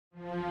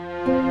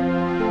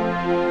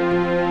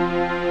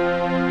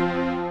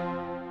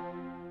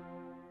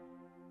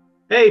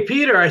Hey,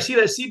 Peter, I see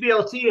that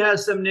CBLT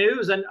has some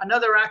news and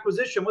another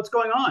acquisition. What's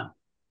going on?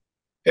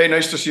 Hey,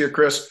 nice to see you,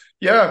 Chris.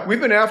 Yeah, we've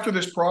been after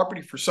this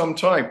property for some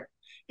time.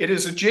 It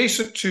is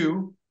adjacent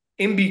to,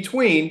 in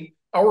between,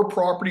 our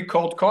property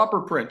called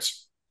Copper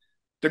Prince.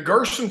 The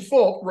Garson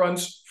Fault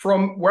runs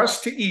from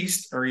west to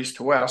east, or east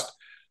to west,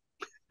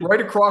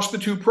 right across the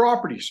two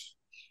properties.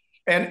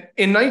 And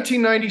in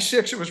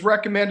 1996, it was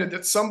recommended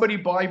that somebody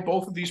buy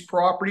both of these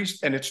properties,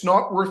 and it's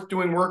not worth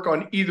doing work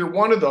on either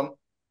one of them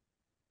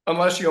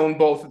unless you own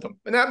both of them.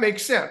 And that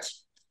makes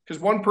sense,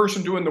 because one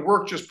person doing the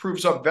work just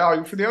proves up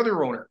value for the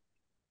other owner.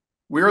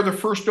 We are the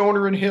first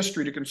owner in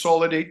history to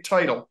consolidate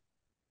title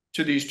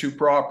to these two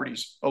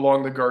properties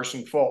along the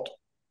Garson Fault.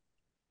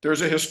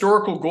 There's a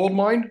historical gold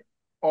mine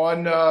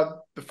on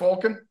the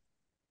Falcon.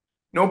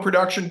 No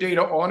production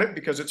data on it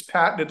because it's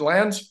patented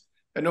lands,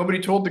 and nobody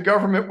told the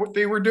government what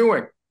they were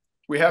doing.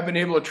 We have been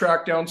able to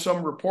track down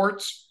some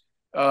reports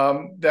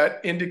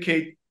that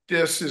indicate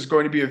this is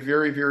going to be a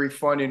very, very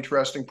fun,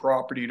 interesting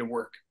property to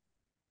work.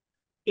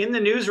 In the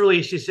news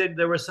release, you said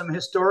there was some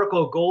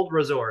historical gold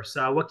resource.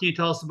 What can you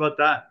tell us about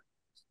that?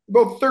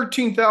 About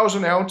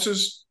 13,000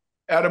 ounces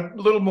at a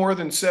little more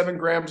than 7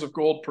 grams of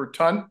gold per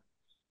ton.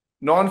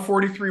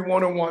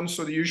 Non-43-101,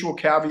 so the usual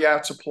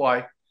caveats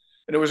apply.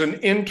 And it was an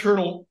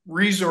internal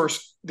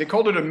resource. They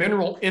called it a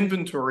mineral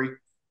inventory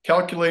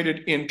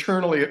calculated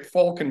internally at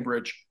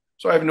Falconbridge.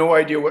 So I have no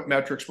idea what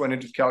metrics went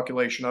into the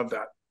calculation of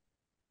that.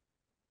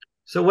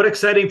 So what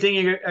exciting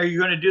thing are you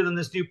going to do in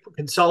this new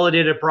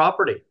consolidated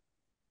property?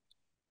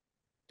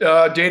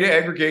 Data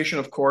aggregation,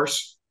 of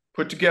course.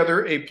 Put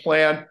together a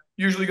plan,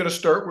 usually going to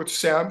start with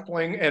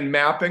sampling and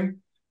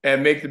mapping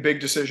and make the big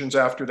decisions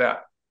after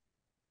that.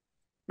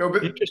 No,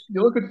 but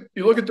you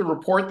look at the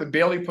report that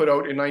Bailey put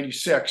out in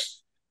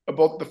 96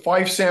 about the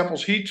 5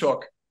 samples he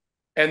took,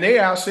 and they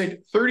assayed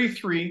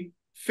 33,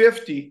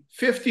 50,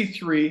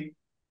 53,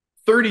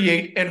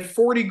 38, and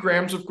 40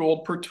 grams of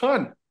gold per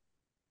ton.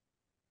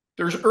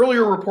 There's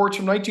earlier reports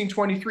from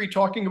 1923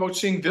 talking about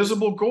seeing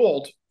visible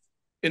gold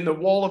in the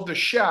wall of the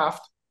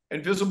shaft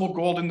and visible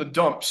gold in the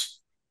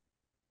dumps.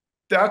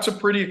 That's a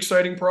pretty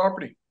exciting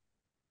property.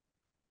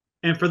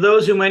 And for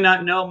those who may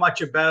not know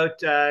much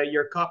about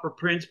your Copper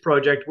Prince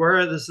project,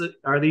 where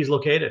are these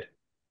located?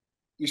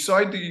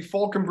 Beside the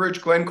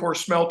Falconbridge Glencore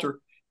smelter,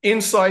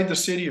 inside the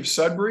city of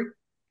Sudbury.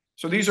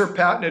 So these are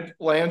patented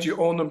lands. You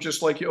own them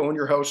just like you own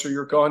your house or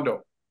your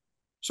condo.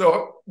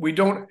 So we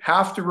don't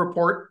have to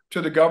report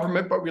to the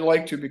government, but we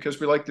like to because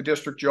we like the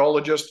district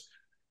geologist.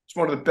 It's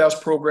one of the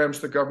best programs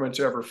the government's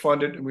ever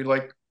funded, and we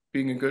like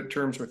being in good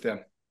terms with them.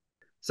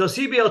 So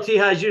CBLT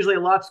has usually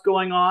lots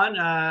going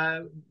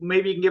on.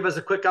 Maybe you can give us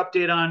a quick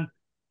update on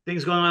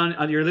things going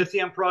on your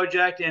lithium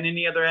project and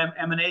any other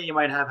M&A you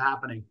might have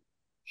happening.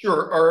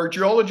 Sure. Our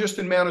geologist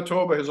in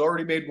Manitoba has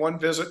already made one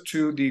visit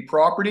to the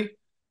property,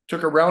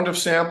 took a round of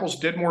samples,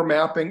 did more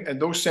mapping,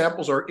 and those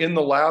samples are in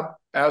the lab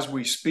as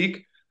we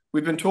speak.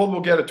 We've been told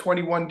we'll get a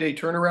 21-day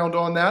turnaround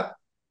on that.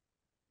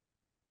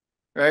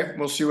 Right?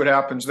 We'll see what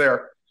happens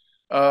there.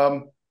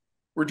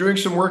 We're doing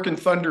some work in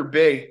Thunder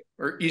Bay,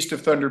 or east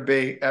of Thunder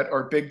Bay, at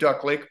our Big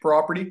Duck Lake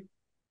property.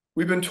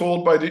 We've been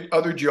told by the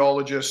other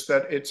geologists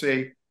that it's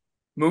a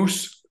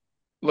Moose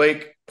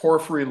Lake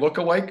porphyry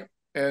lookalike,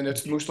 and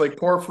it's Moose Lake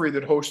porphyry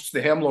that hosts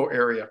the Hemlo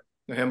area,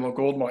 the Hemlo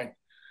Gold Mine.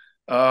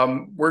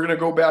 We're going to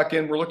go back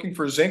in. We're looking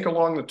for zinc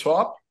along the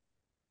top.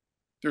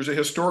 There's a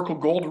historical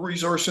gold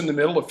resource in the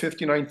middle of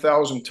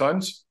 59,000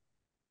 tons,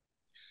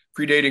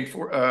 predating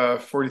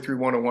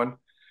 43-101.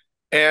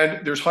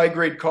 And there's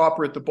high-grade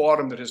copper at the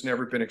bottom that has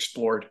never been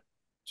explored.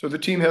 So the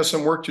team has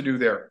some work to do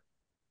there.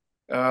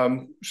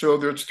 So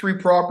there's 3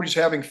 properties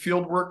having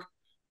field work.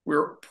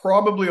 We're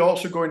probably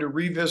also going to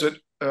revisit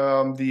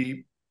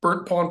the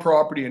Burnt Pond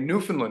property in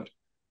Newfoundland.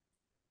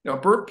 Now,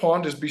 Burnt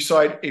Pond is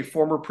beside a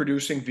former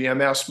producing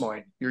VMS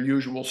mine, your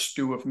usual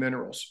stew of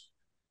minerals.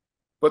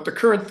 But the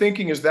current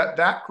thinking is that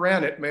that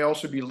granite may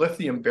also be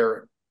lithium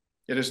bearing.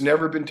 It has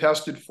never been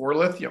tested for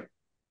lithium.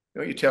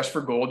 You test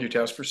for gold, you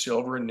test for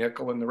silver and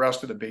nickel and the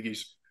rest of the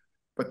biggies.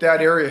 But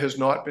that area has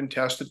not been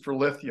tested for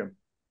lithium.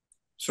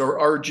 So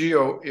our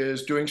geo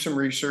is doing some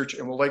research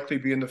and will likely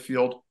be in the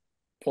field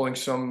pulling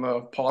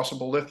some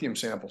possible lithium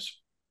samples.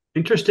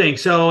 Interesting.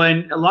 So,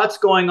 and lots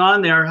going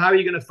on there. How are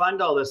you going to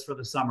fund all this for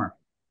the summer?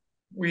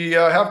 We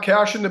have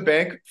cash in the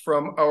bank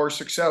from our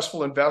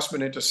successful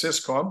investment into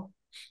Syscom.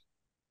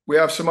 We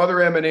have some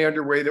other M&A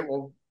underway that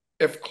will,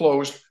 if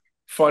closed,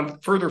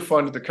 further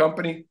fund the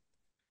company.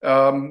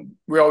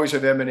 We always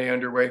have M&A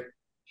underway.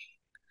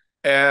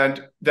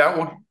 And that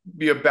will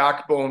be a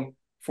backbone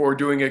for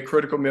doing a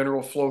critical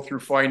mineral flow through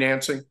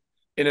financing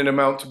in an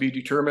amount to be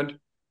determined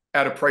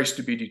at a price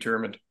to be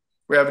determined.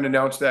 We haven't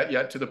announced that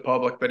yet to the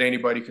public, but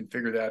anybody can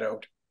figure that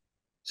out.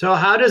 So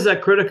how does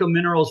that critical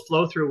minerals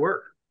flow through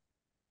work?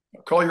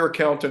 Call your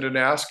accountant and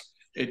ask.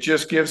 It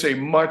just gives a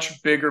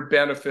much bigger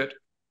benefit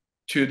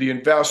to the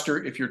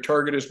investor if your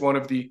target is one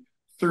of the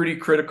 30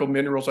 critical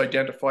minerals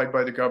identified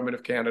by the Government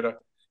of Canada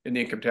in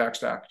the Income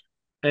Tax Act.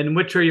 And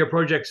which are your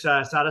projects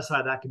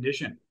satisfy that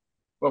condition?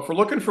 Well, if we're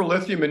looking for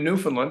lithium in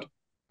Newfoundland,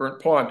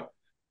 Burnt Pond,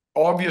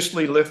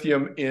 obviously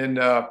lithium in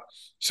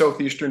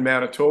southeastern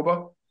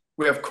Manitoba.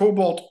 We have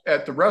cobalt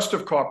at the rest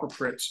of Copper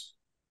Prince.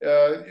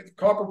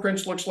 Copper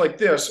Prince looks like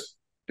this.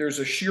 There's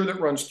a shear that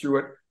runs through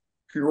it.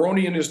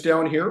 Huronian is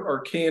down here.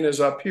 Archean is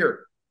up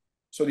here.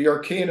 So the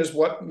Archean is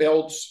what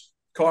melds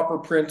Copper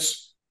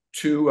Prince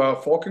to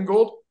Falcon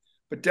Gold.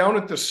 But down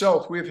at the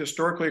south, we have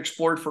historically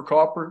explored for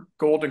copper,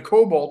 gold, and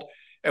cobalt,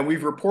 and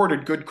we've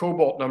reported good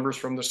cobalt numbers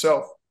from the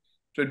south.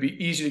 So it'd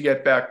be easy to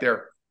get back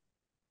there.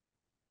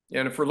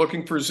 And if we're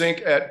looking for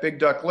zinc at Big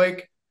Duck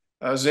Lake,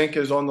 zinc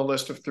is on the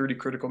list of 30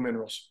 critical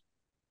minerals.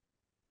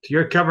 So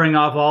you're covering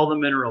off all the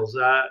minerals.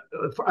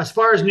 As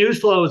far as news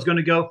flow is going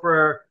to go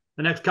for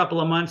the next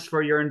couple of months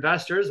for your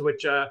investors,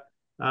 which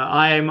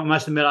I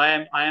must admit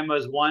I am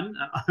as one.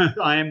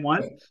 I am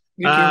one.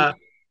 Me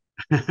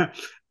too.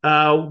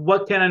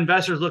 What can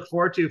investors look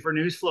forward to for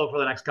news flow for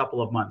the next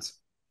couple of months?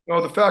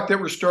 Well, the fact that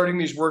we're starting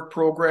these work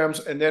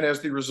programs, and then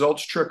as the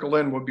results trickle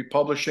in, we'll be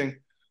publishing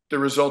the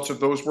results of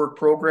those work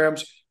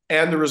programs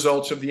and the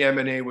results of the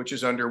M&A, which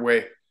is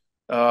underway.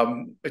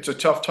 It's a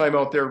tough time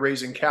out there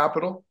raising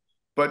capital,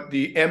 but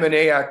the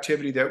M&A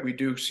activity that we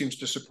do seems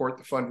to support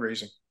the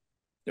fundraising.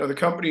 You know, the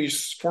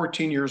company's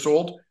 14 years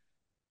old,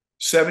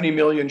 70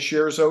 million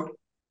shares out,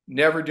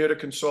 never did a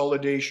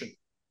consolidation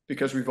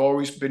because we've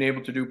always been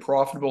able to do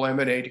profitable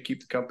M&A to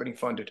keep the company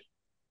funded.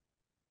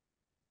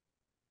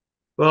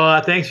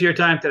 Well, thanks for your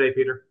time today,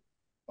 Peter.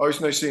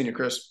 Always nice seeing you,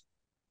 Chris.